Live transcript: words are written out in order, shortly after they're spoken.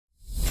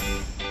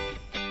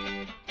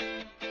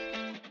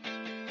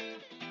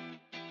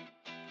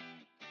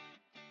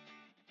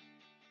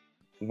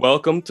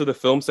Welcome to the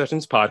Film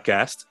Sessions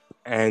podcast.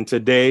 And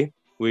today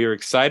we are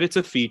excited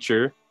to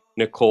feature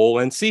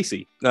Nikol and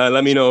Cicy.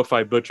 Let me know if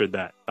I butchered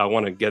that. I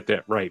want to get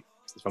that right.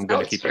 If I'm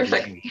going to keep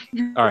perfect.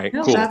 it. All right,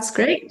 No, cool. That's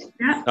great.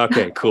 Yeah.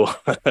 Okay, cool.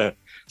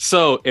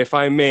 So if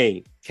I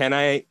may, can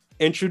I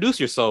introduce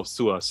yourselves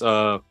to us?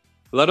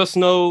 Let us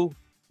know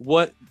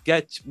what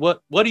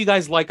do you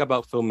guys like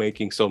about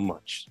filmmaking so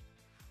much?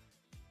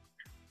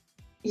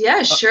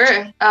 Yeah,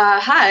 sure.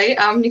 Hi,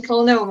 I'm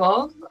Nikol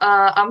Neumov.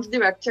 I'm the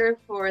director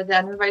for The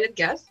Uninvited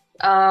Guest.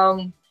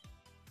 Filmmaking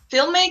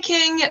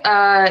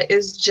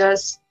is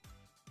just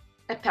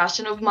a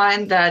passion of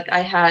mine that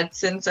I had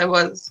since I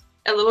was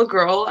a little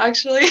girl,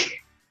 actually.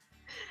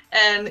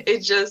 And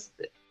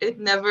it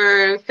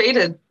never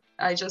faded.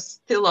 I just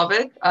still love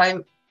it. I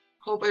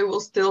hope I will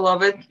still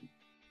love it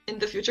in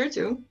the future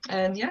too.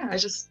 And yeah, I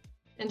just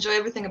enjoy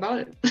everything about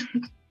it.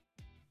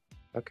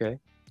 Okay.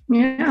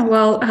 Yeah.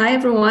 Well, hi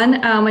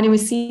everyone. My name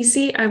is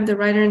Cicy. I'm the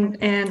writer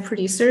and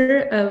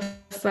producer of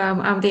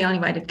I'm the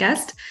Uninvited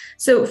Guest.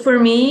 So for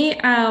me,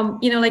 I'm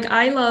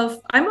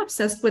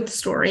obsessed with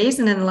stories,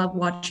 and then I love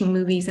watching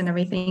movies and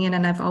everything. And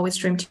then I've always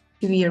dreamed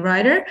to be a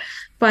writer.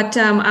 But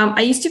I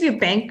used to be a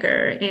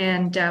banker,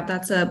 and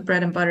that's a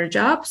bread and butter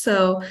job.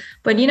 So,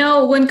 but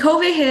when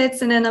COVID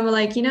hits, and then I'm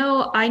like,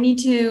 I need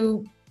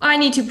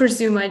to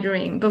pursue my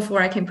dream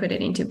before I can put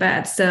it into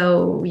bed.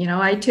 So,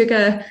 I took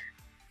a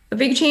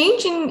big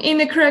change in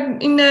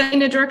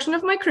the direction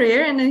of my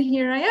career, and then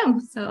here I am.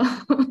 So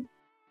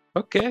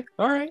Okay,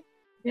 all right.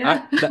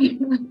 Yeah.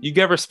 You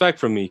get respect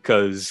from me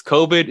because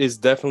COVID is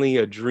definitely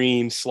a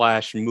dream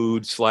 /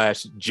 mood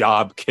 /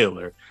 job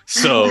killer.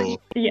 So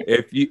Yeah.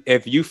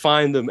 if you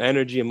find the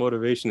energy and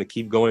motivation to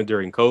keep going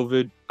during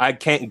COVID, I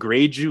can't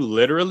grade you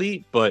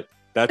literally, but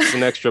that's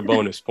an extra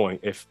bonus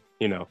point if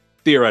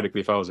theoretically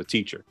if I was a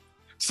teacher.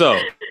 So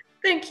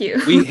Thank you.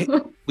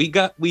 we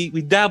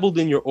dabbled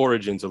in your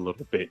origins a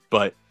little bit,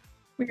 but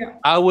Yeah.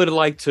 I would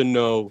like to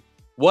know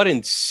what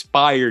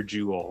inspired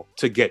you all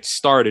to get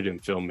started in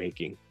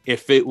filmmaking.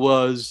 If it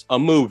was a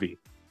movie,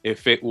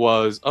 if it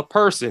was a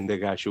person that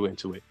got you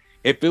into it,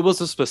 if it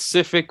was a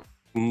specific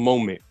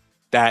moment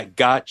that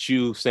got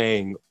you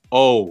saying,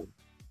 "Oh,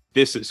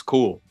 this is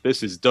cool.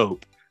 This is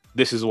dope.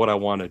 This is what I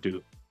want to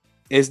do."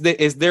 Is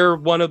there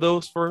one of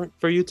those for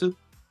you two?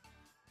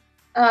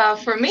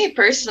 For me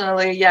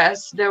personally,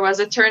 yes, there was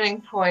a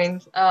turning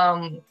point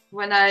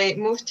when I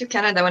moved to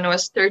Canada when I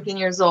was 13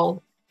 years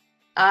old.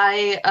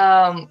 I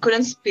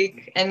couldn't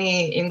speak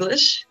any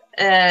English,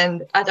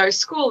 and at our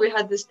school we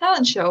had this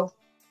talent show,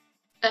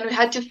 and we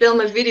had to film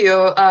a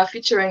video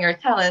featuring our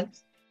talent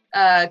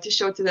to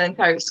show to the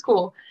entire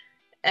school.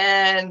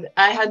 And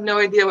I had no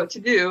idea what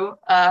to do,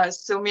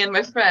 so me and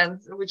my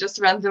friends, we just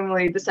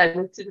randomly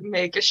decided to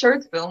make a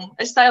short film,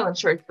 a silent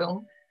short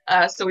film,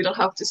 so we don't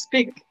have to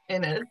speak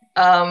in it.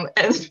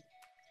 And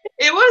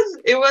it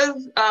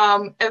was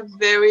a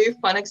very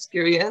fun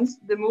experience.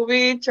 The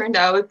movie turned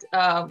out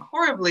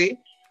horribly,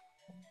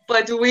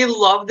 but we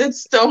loved it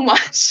so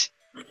much.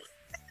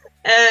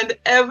 And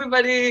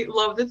everybody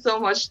loved it so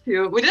much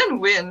too. We didn't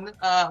win,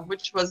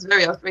 which was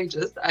very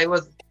outrageous. I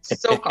was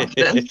so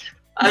confident.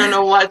 I don't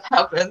know what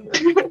happened.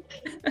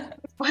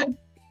 But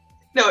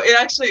no,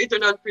 it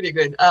turned out pretty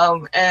good.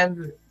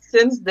 And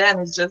since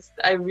then,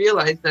 I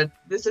realized that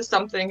this is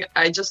something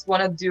I just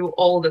want to do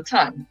all the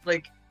time.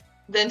 Like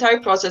the entire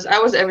process, I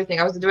was everything.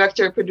 I was the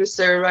director,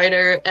 producer,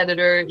 writer,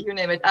 editor, you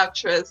name it,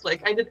 actress.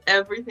 Like I did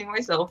everything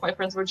myself. My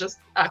friends were just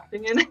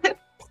acting in it.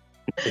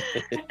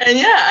 And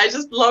yeah, I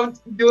just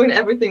loved doing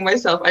everything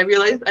myself. I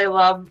realized I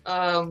love,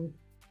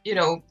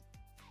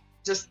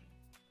 just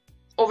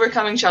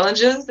overcoming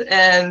challenges.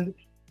 And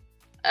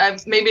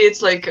maybe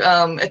it's like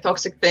a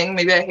toxic thing.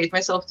 Maybe I hate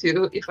myself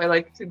too if I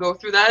like to go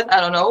through that. I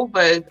don't know.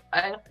 But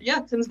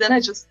since then I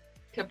just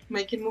kept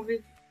making movies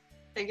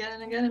again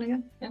and again and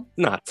again. Yeah.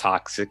 Not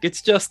toxic.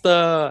 It's just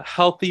a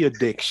healthy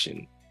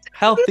addiction.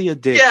 Healthy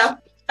addiction. Yeah,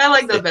 I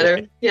like that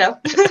better. Yeah.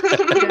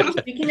 Yeah,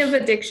 speaking of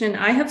addiction,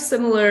 I have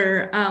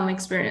similar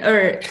experience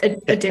or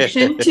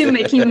addiction to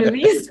making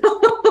movies.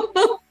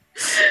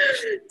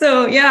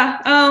 So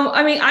yeah,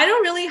 I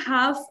don't really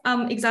have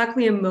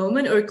exactly a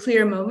moment or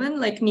clear moment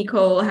like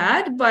Nikol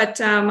had, but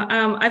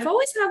I've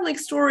always had like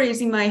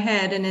stories in my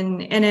head, and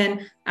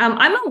then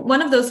I'm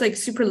one of those like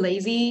super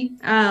lazy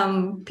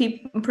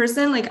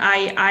person. Like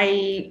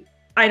I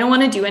don't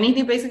want to do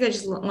anything. Basically, I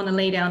just want to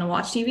lay down and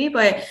watch TV.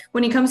 But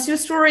when it comes to a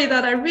story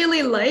that I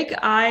really like,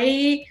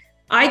 I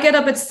get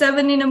up at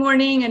 7 a.m.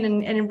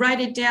 and write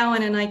it down,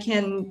 and then I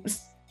can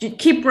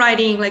keep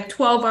writing like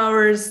 12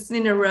 hours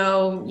in a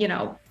row.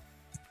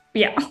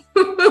 Yeah.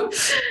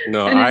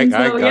 No, I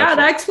got yeah, you.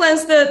 that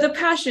explains the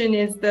passion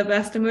is the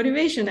best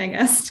motivation, I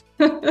guess.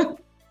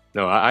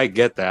 No, I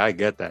get that. I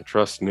get that.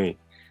 Trust me.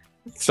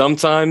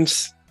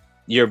 Sometimes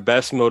your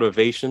best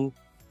motivation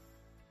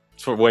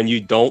for when you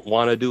don't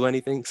want to do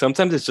anything,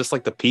 sometimes it's just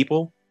like the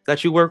people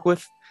that you work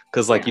with,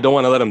 because like you don't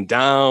want to let them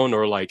down,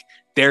 or like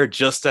they're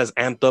just as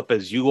amped up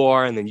as you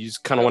are, and then you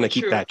just kind of want to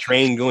keep that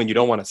train going. You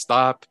don't want to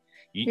stop.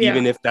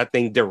 Even if that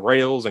thing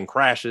derails and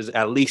crashes,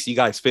 at least you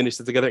guys finished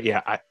it together.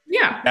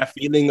 That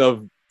feeling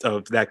of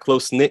that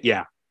close knit.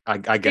 I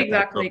get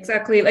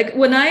exactly. Like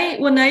when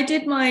I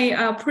did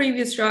my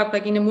previous job,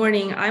 like in the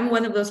morning, I'm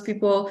one of those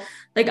people.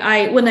 Like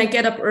when I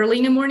get up early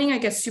in the morning, I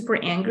get super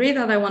angry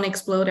that I want to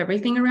explode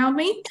everything around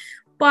me.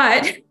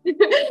 But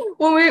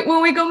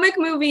when we go make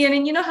a movie, and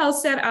then you know how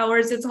set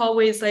hours, it's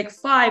always like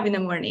 5 in the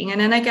morning, and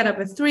then I get up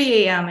at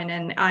 3 a.m. and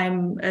then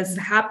I'm as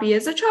happy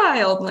as a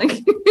child.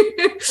 Like you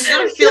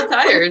don't feel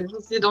tired.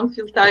 You don't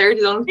feel tired.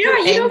 You don't feel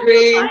angry. Don't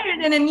feel tired,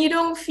 and then you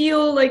don't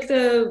feel like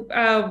the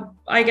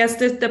I guess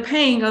the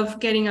pain of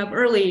getting up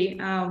early.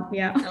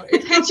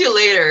 It hits you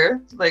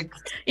later. Like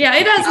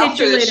it does hit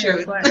you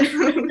later.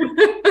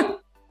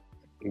 But...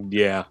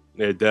 yeah,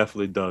 it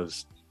definitely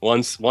does.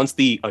 Once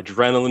the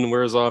adrenaline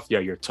wears off,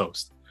 you're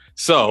toast.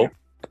 So,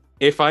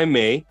 if I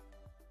may,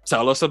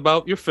 tell us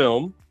about your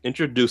film,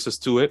 introduce us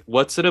to it.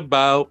 What's it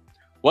about?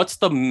 What's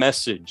the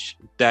message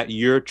that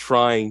you're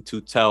trying to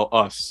tell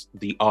us,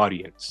 the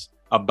audience,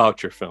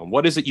 about your film?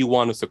 What is it you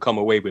want us to come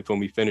away with when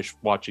we finish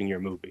watching your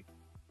movie?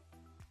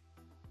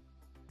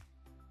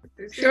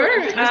 Sure.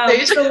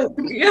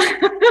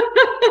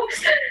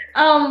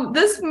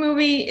 This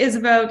movie is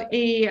about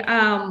a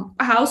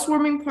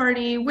housewarming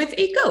party with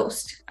a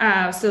ghost.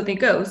 So the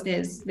ghost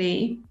is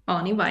the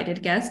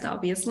uninvited guest,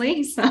 obviously.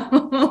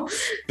 It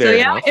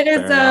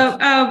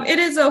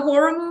is a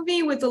horror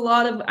movie with a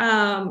lot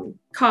of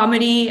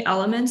comedy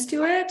elements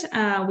to it.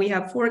 We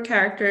have 4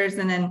 characters,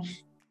 and then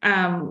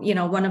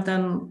one of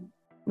them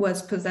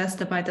was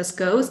possessed by this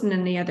ghost, and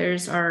then the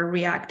others are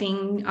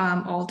reacting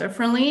all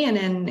differently, and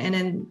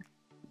then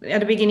at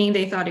the beginning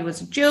they thought it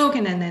was a joke,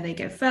 and then they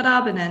get fed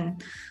up, and then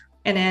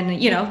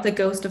the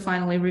ghost to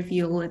finally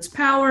reveal its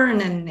power,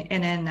 and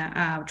then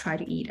try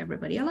to eat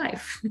everybody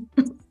alive.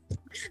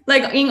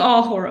 Like in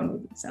all horror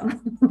movies. So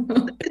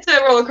it's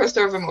a roller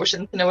coaster of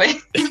emotions in a way.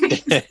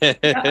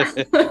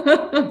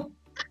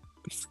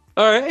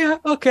 All right,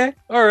 okay,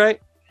 all right.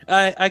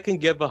 I can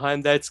get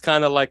behind that. It's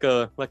kind of like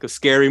a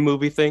scary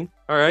movie thing.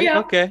 All right,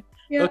 okay.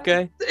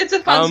 It's a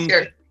fun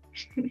scare.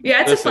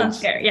 It's a fun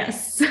scare.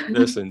 Yes.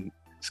 Listen.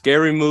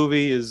 Scary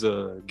movie is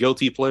a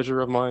guilty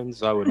pleasure of mine.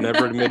 So I would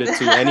never admit it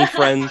to any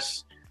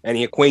friends,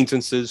 any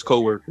acquaintances,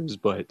 coworkers,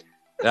 but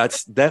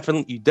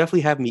you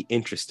definitely have me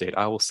interested.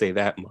 I will say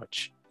that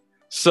much.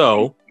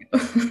 So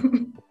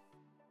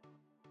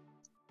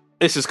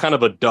this is kind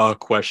of a duh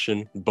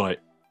question, but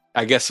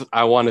I guess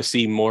I want to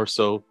see more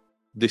so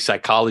the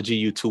psychology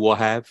you two will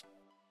have.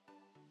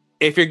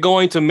 If you're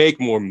going to make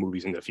more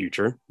movies in the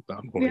future,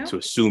 I'm going to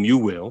assume you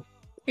will.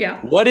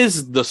 What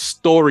is the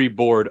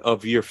storyboard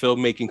of your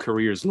filmmaking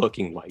careers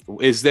looking like?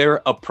 Is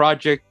there a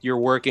project you're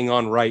working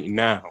on right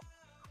now?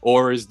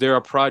 Or is there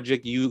a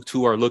project you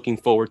two are looking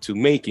forward to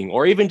making?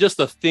 Or even just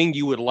a thing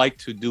you would like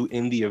to do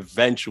in the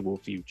eventual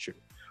future?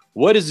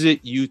 What is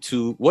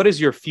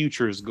your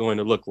future is going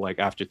to look like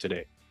after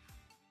today?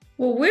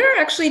 Well, we're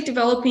actually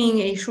developing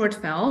a short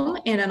film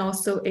and then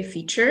also a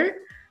feature.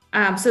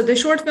 So the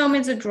short film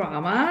is a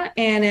drama,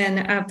 and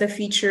then the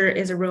feature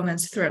is a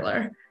romance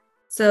thriller.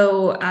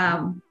 So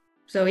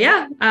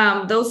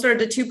those are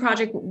the 2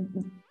 projects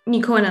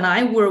Nikol and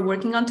I were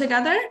working on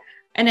together.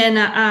 And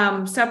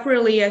then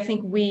separately, I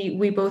think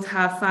we both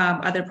have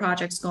other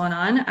projects going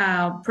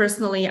on.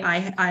 Personally,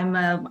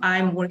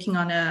 I'm working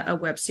on a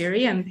web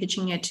series. I'm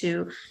pitching it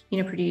to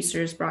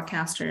producers,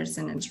 broadcasters,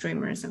 and then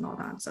streamers and all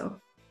that. So.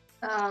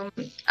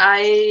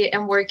 I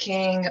am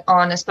working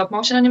on a stop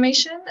motion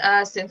animation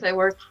since I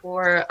work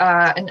for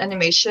an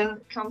animation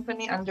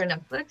company under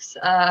Netflix.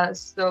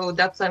 So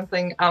that's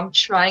something I'm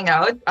trying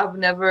out. I've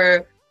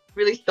never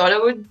really thought I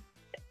would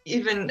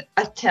even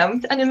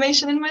attempt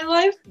animation in my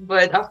life,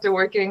 but after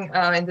working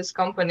in this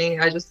company,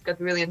 I just got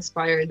really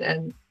inspired,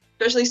 and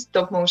especially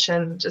stop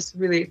motion just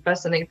really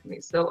fascinates me.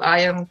 So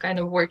I am kind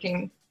of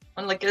working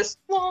on like a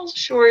small,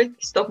 short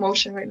stop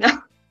motion right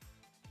now.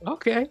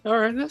 Okay, all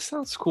right, that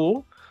sounds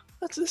cool.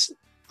 That's just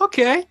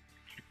okay.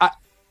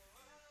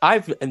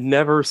 I've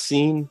never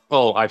seen.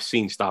 Well, I've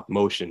seen stop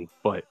motion,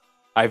 but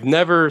I've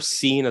never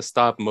seen a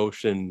stop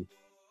motion.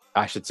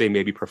 I should say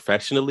maybe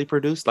professionally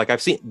produced. Like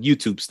I've seen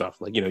YouTube stuff,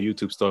 like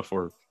YouTube stuff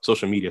or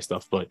social media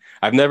stuff, but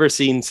I've never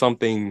seen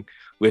something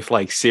with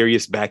like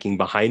serious backing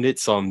behind it.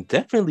 So I'm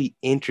definitely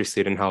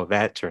interested in how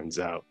that turns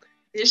out.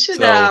 You should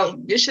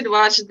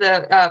watch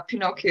the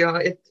Pinocchio.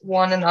 It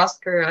won an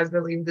Oscar, I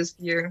believe, this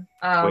year.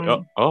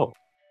 Oh.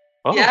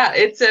 Yeah,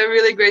 it's a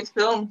really great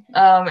film.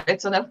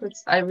 It's on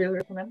Netflix. I really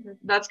recommend it.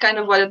 That's kind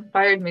of what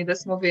inspired me.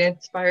 This movie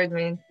inspired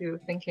me into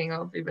thinking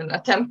of even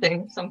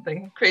attempting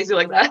something crazy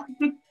like that.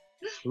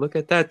 Look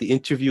at that. The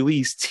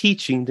interviewee's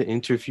teaching the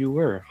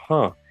interviewer.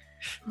 Huh.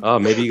 Oh,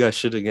 maybe you guys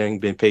should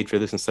have been paid for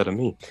this instead of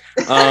me.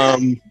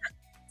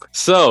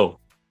 So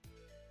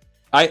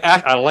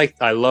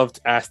I love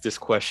to ask this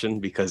question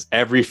because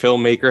every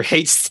filmmaker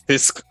hates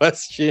this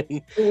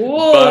question.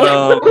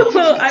 Whoa.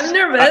 But, I'm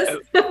nervous.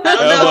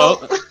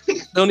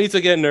 Don't need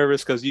to get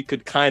nervous because you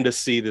could kind of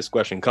see this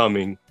question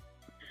coming.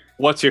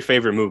 What's your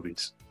favorite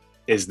movies?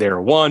 Is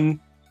there one?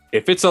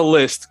 If it's a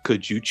list,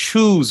 could you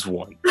choose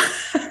one?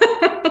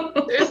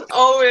 There's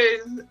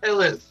always a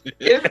list.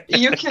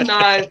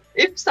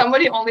 If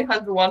somebody only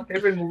has one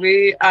favorite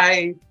movie,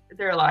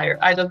 they're a liar.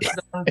 I don't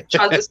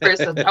trust this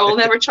person. I will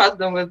never trust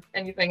them with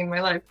anything in my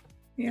life.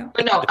 Yeah.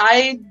 But no,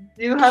 I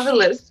do have a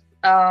list.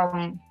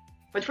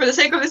 But for the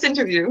sake of this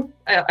interview,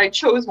 I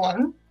chose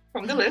one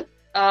from the list.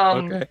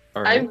 Okay.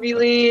 All right. I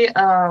really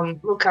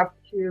look up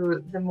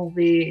to the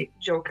movie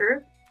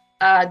Joker,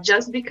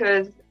 just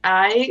because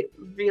I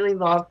really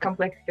love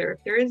complex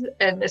characters,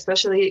 and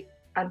especially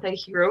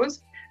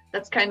anti-heroes.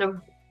 That's kind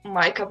of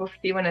my cup of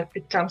tea when it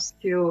comes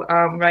to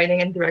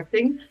writing and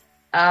directing.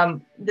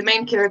 The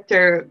main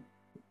character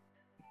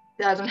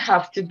doesn't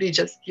have to be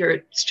just your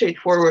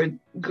straightforward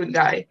good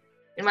guy.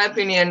 In my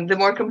opinion, the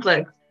more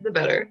complex, the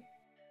better.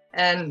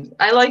 And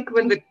I like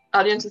when the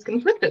audience is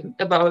conflicted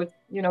about,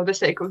 the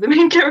sake of the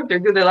main character.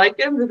 Do they like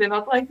him? Do they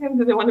not like him?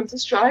 Do they want him to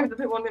strive? Do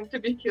they want him to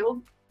be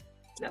killed?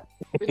 No.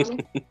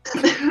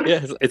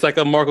 Yeah, it's like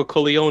a Marco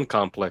Corleone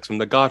complex from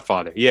The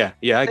Godfather. Yeah,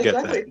 I get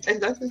that.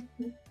 Exactly.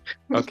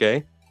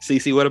 Okay.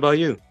 Cicy, what about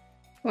you?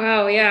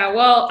 Wow, yeah.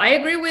 Well, I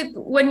agree with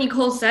what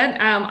Nikol said.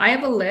 I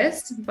have a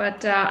list,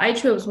 but I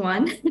chose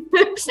one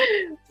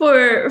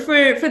for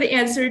the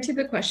answer to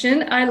the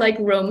question. I like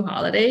Rome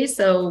Holiday,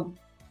 so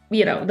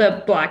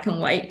the black and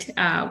white,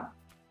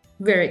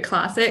 very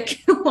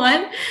classic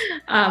one.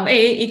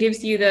 It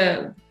gives you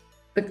the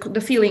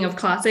feeling of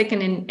classic,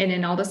 and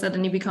then all of a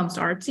sudden it becomes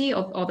artsy,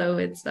 although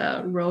it's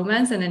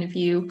romance. And then if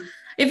you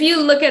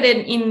look at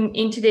it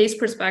in today's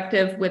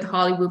perspective with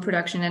Hollywood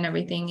production and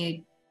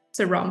everything, it's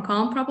a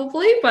rom-com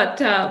probably, but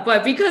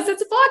because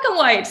it's black and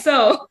white,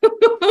 so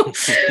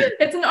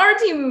it's an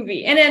arty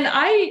movie. And then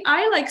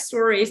I like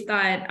stories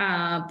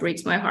that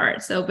breaks my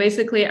heart. So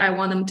basically, I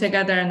want them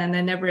together, and then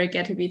they never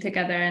get to be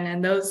together. And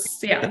then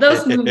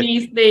those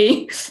movies,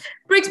 they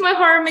breaks my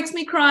heart, makes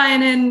me cry,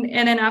 and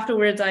then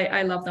afterwards,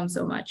 I love them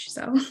so much.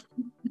 So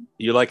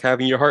you like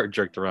having your heart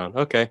jerked around?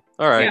 Okay,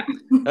 all right.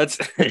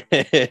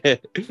 Yeah.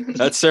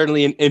 That's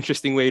certainly an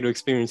interesting way to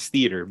experience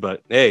theater.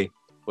 But hey.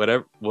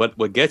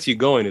 What gets you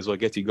going is what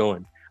gets you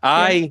going. Yeah.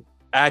 I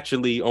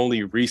actually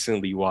only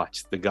recently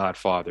watched The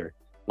Godfather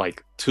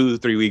like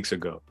 2-3 weeks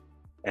ago,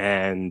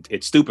 and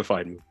it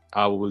stupefied me.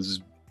 I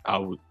was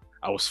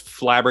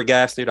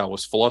flabbergasted. I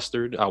was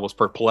flustered. I was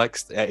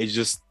perplexed.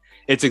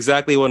 It's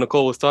exactly what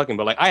Nikol was talking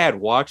about. Like, I had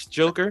watched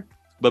Joker,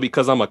 but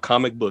because I'm a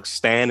comic book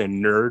stan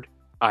and nerd,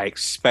 I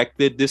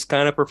expected this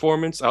kind of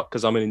performance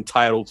because I'm an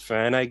entitled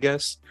fan, I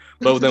guess.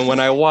 But then when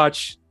I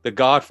watch The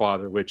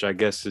Godfather, which I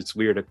guess it's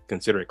weird to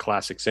consider it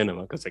classic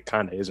cinema because it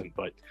kind of isn't.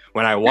 But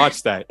when I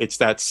watch that, it's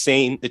the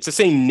same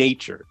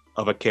nature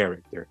of a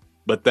character,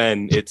 but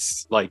then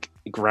it's like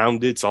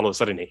grounded. So all of a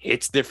sudden it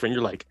hits different.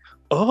 You're like,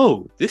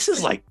 oh, this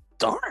is like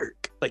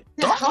dark. Like,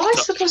 dark. How am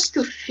I supposed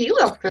to feel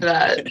after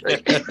that?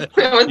 Like, am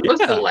I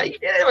supposed to like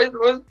it? Am I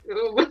supposed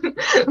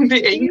to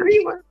be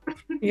angry?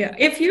 Yeah.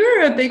 If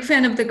you're a big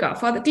fan of The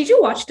Godfather, did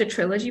you watch the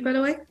trilogy, by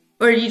the way?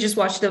 Or you just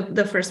watched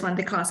the first one,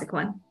 the classic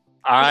one?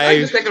 I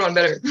like the second one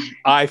better.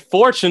 I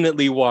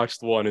fortunately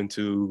watched 1 and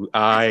 2.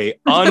 I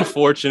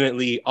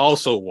unfortunately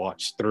also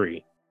watched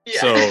 3.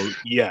 Yeah. So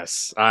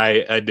yes,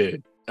 I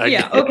did.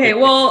 Okay.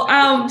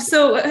 Well,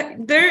 so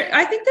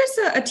I think there's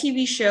a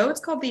TV show. It's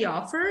called The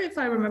Offer, if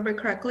I remember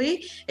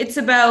correctly. It's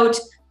about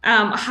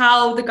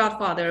how The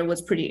Godfather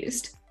was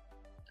produced.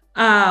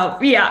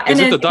 Yeah.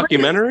 Is it the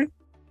documentary?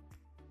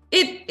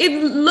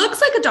 It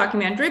looks like a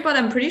documentary, but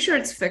I'm pretty sure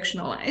it's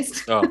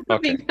fictionalized. Oh,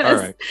 okay. All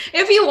right.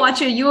 If you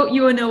watch it, you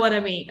will know what I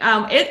mean.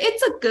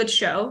 It's a good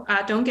show.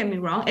 Don't get me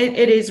wrong.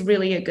 It is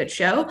really a good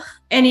show.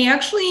 And it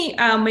actually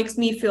makes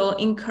me feel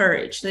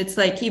encouraged. It's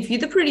like, if you,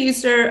 the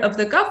producer of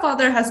The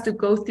Godfather, has to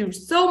go through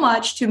so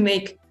much to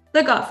make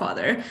The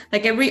Godfather,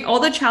 like all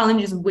the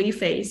challenges we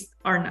face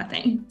are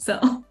nothing. So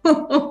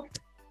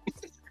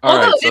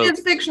although it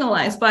is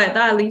fictionalized, but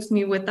that leaves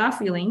me with that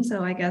feeling.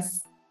 So I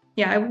guess,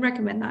 yeah, I would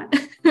recommend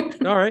that.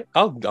 All right,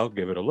 I'll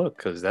give it a look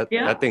because that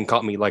thing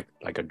caught me like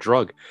a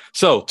drug.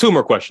 So 2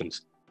 more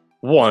questions.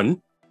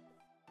 1,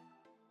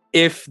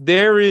 if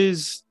there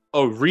is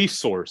a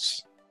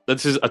resource,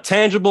 this is a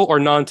tangible or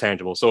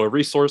non-tangible, so a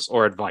resource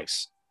or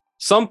advice,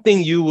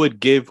 something you would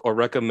give or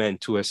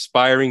recommend to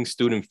aspiring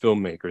student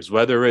filmmakers,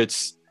 whether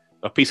it's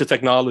a piece of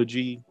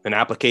technology, an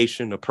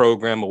application, a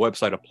program, a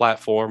website, a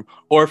platform,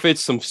 or if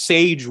it's some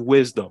sage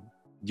wisdom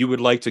you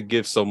would like to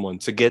give someone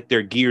to get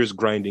their gears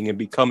grinding and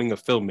becoming a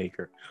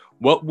filmmaker,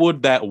 what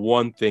would that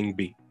one thing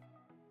be?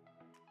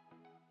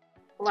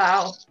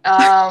 Wow.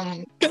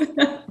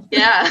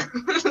 Yeah.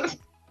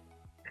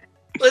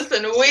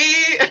 Listen,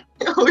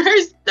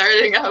 we're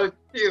starting out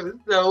too,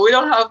 so we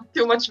don't have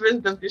too much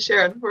wisdom to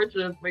share,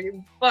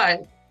 unfortunately.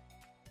 But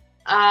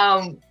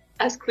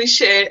as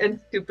cliche and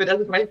stupid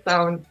as it might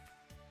sound,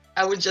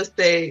 I would just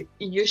say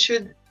you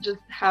should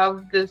just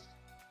have this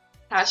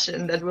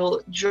passion that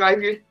will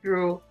drive you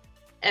through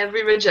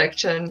every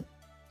rejection,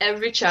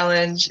 every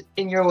challenge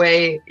in your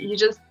way.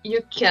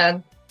 You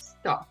can't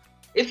stop.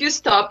 If you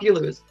stop, you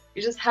lose.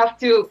 You just have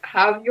to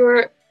have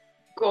your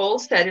goal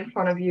set in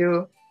front of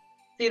you,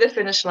 see the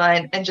finish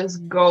line and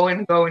just go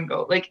and go and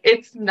go. Like,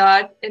 it's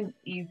not an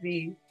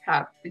easy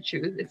path to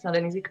choose. It's not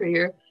an easy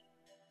career,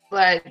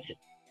 but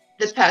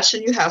the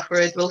passion you have for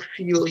it will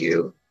fuel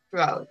you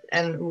throughout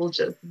and will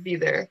just be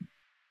there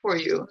for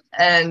you.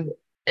 And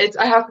it's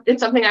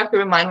something I have to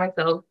remind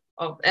myself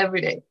of every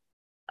day.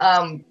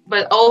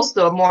 But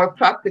also more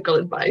practical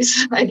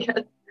advice, I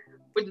guess,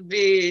 would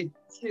be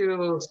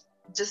to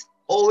just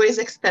always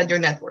expand your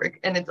network.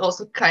 And it's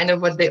also kind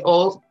of what they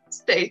all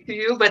say to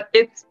you, but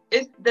it's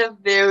the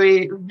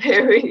very,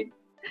 very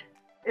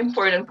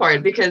important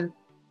part, because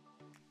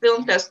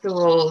film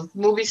festivals,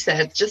 movie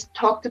sets, just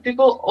talk to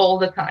people all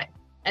the time.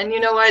 And you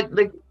know what?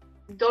 Like,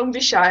 don't be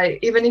shy.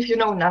 Even if you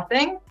know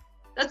nothing,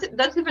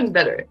 that's even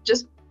better.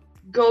 Just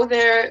go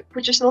there,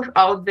 put yourself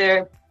out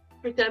there,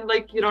 pretend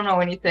like you don't know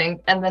anything,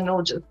 and then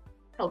they'll just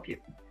help you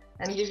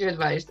and give you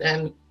advice.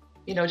 And,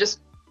 you know, just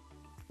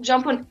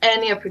jump on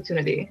any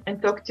opportunity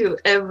and talk to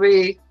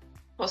every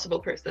possible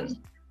person.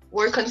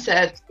 Work on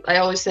set. I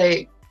always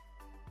say,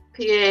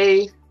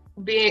 PA,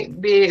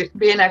 be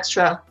an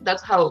extra.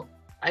 That's how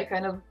I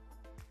kind of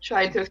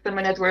try to expand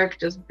my network,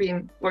 just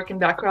working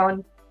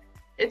background.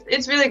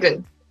 It's really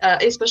good,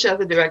 especially as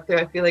a director.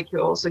 I feel like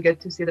you also get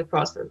to see the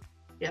process.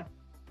 Yeah,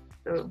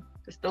 so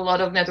just a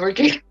lot of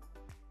networking.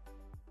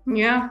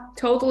 Yeah,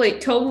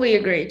 totally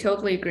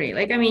agree.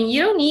 Like, I mean,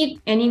 you don't need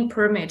any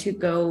permit to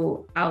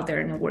go out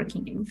there and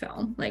working in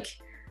film. Like,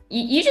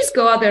 you just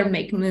go out there and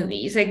make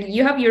movies. Like,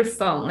 you have your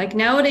phone. Like,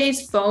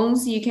 nowadays,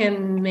 phones, you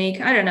can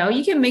make, I don't know,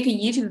 you can make a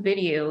YouTube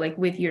video like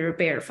with your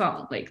bare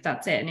phone. Like,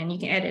 that's it. And you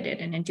can edit it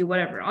and then do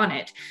whatever on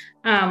it.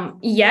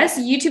 Yes,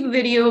 YouTube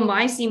video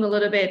might seem a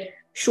little bit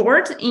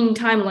short in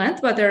time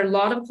length, but there are a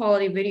lot of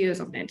quality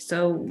videos on it.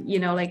 So, you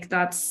know, like,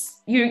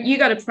 that's, you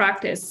got to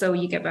practice so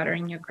you get better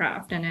in your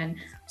craft. And then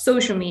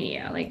social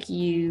media,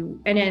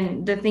 and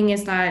then the thing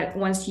is that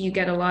once you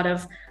get a lot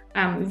of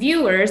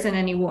viewers, and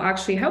then it will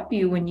actually help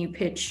you when you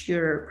pitch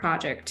your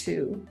project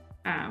to,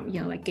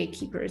 you know, like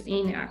gatekeepers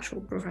in the actual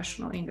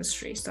professional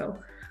industry. So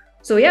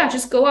yeah,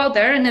 just go out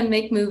there and then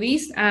make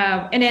movies.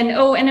 And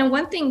then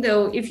one thing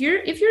though, if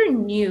you're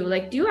new,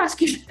 like, do ask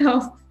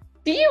yourself,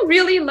 do you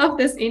really love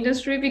this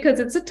industry? Because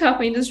it's a tough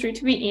industry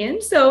to be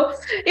in. So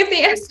if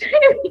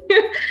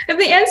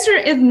the answer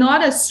is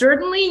not a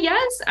certainly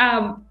yes,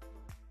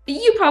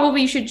 you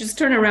probably should just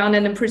turn around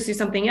and then pursue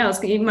something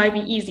else. It might be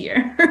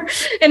easier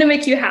and it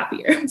makes you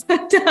happier.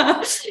 But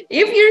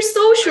if you're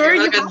so sure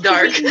you have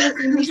to be in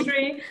this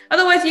industry,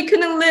 otherwise you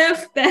couldn't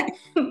live, then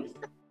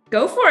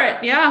go for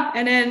it. Yeah,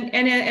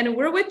 and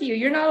we're with you.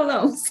 You're not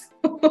alone.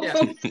 Yeah,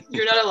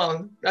 you're not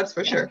alone. That's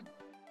for sure.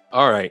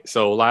 All right.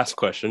 So last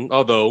question,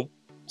 although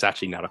it's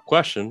actually not a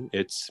question,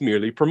 it's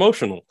merely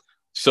promotional.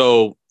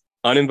 So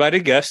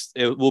uninvited guest,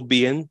 it will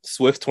be in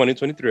Swift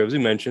 2023, as we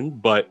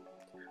mentioned. But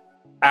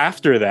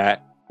after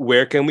that,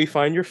 where can we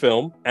find your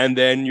film and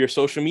then your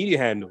social media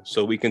handle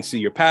so we can see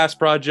your past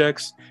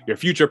projects, your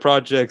future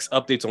projects,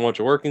 updates on what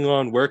you're working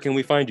on? Where can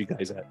we find you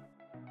guys at?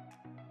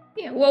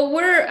 Yeah, well,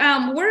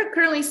 we're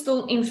currently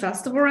still in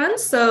festival run,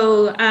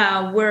 so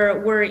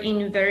we're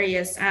in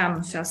various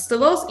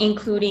festivals,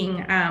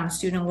 including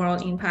Student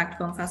World Impact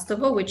Film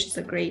Festival, which is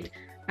a great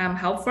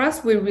help for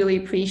us. We really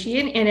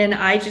appreciate it. And then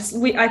I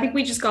think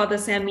we just got the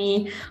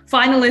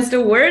semi-finalist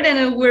award,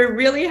 and we're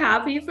really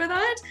happy for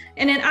that.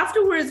 And then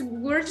afterwards,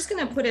 we're just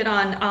gonna put it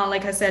on,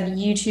 like I said,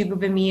 YouTube,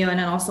 Vimeo, and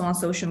then also on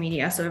social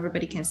media, so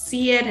everybody can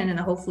see it. And then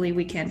hopefully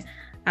we can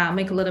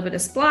make a little bit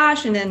of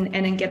splash, and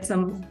then get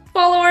some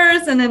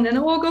followers, and then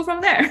we'll go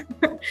from there.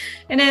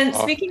 And then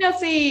speaking of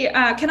the,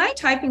 can I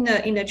type in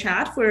the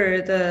chat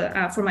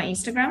for my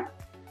Instagram?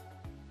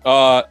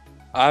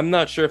 I'm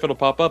not sure if it'll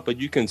pop up, but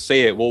you can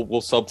say it.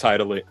 We'll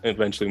subtitle it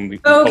eventually when we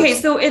okay,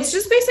 post. So it's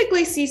just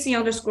basically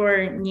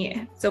Cicy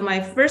Nie. So my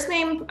first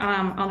name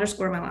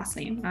underscore my last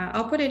name.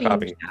 I'll put it in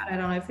the chat. I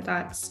don't know if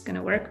that's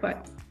gonna work,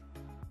 but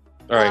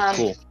all right,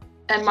 cool.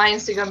 And my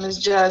Instagram is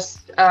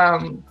just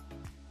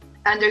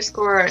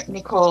underscore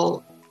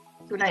Nikol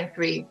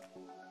 293.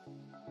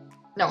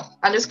 No,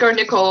 underscore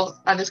Nikol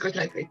underscore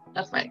 293.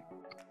 That's mine.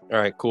 All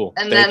right, cool.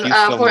 And Thank then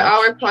so for much.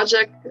 Our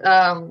project,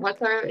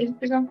 what's our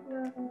Instagram?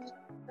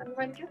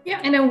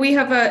 Yeah, and then we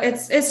have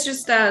it's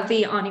just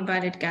the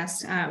uninvited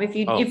guest.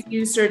 If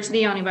you search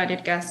the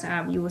uninvited guest,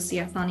 you will see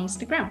us on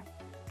Instagram.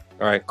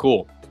 All right,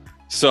 cool.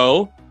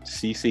 So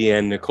Cicy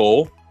and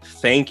Nikol,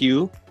 thank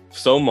you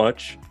so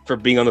much for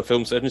being on the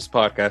Film Sessions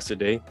podcast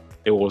today.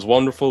 It was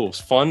wonderful. It was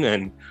fun,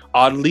 and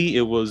oddly,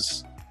 it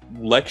was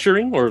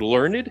lecturing or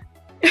learned.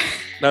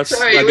 That's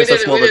Sorry, I guess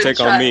that's more of a take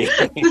on me.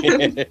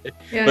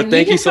 Yeah, but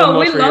thank you so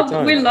much for your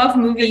time. We love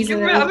movies. Thank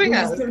you for having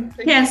us.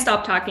 Can't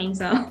stop talking,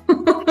 so.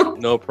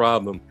 No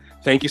problem.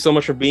 Thank you so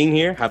much for being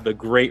here. Have a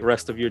great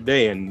rest of your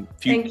day, and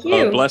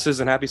blessings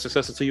and happy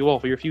successes to you all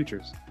for your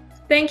futures.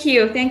 Thank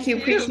you.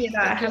 Appreciate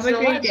that. Have a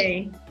great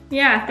day.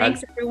 Yeah,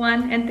 thanks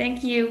everyone, and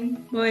thank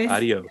you, boys.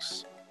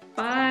 Adios.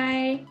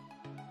 Bye.